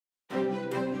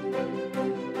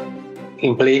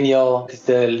Implenia is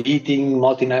the leading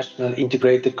multinational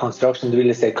integrated construction and real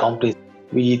estate company.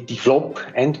 We develop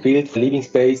and build living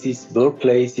spaces,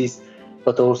 workplaces,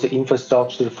 but also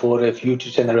infrastructure for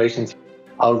future generations.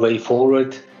 Our way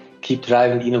forward, keep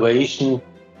driving innovation.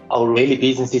 Our daily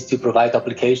business is to provide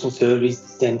application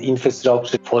services and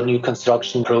infrastructure for new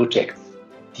construction projects.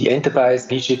 The enterprise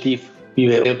initiative, we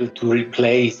were able to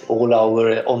replace all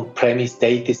our on-premise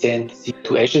data centers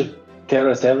to Azure. There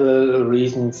are several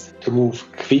reasons to move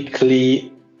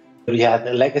quickly. We had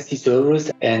legacy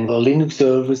servers and Linux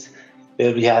servers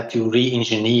where we had to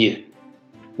re-engineer.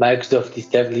 Microsoft is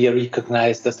definitely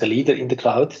recognized as a leader in the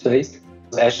cloud space.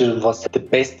 Azure was the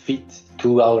best fit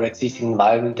to our existing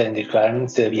environment and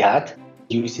requirements we had.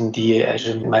 Using the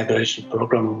Azure Migration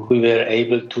Program, we were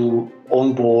able to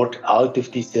onboard out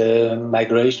of this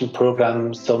migration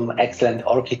program some excellent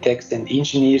architects and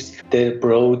engineers. They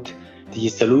brought the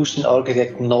solution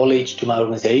architect knowledge to my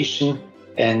organization.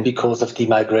 And because of the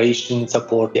migration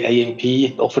support, the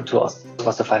AMP offered to us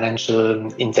was a financial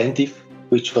incentive,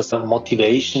 which was a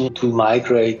motivation to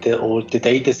migrate all the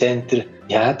data center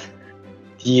we had.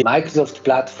 The Microsoft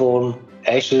platform,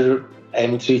 Azure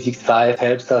M365,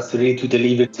 helps us really to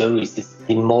deliver services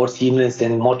in more seamless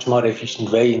and much more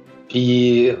efficient way.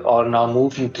 We are now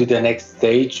moving to the next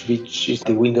stage, which is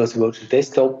the Windows Virtual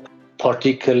Desktop,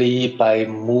 particularly by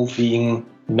moving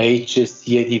major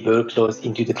CAD workloads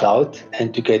into the cloud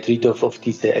and to get rid of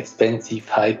these expensive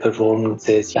high-performance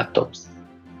laptops.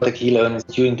 The key learnings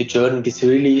during the journey is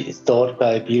really start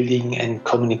by building and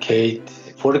communicate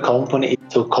for the company.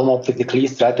 So come up with a clear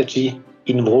strategy,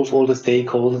 involve all the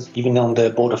stakeholders, even on the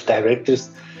board of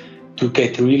directors, to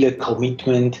get really a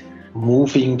commitment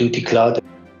moving to the cloud.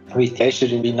 With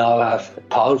Azure, we now have a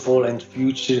powerful and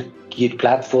future-geared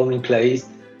platform in place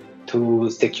to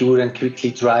secure and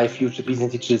quickly drive future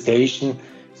business digitalization,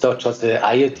 such as the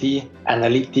IoT,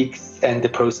 analytics, and the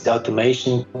process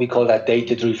automation. We call that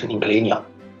data-driven Implenia.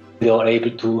 We are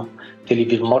able to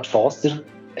deliver much faster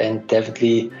and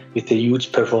definitely with a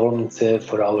huge performance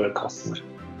for our customers.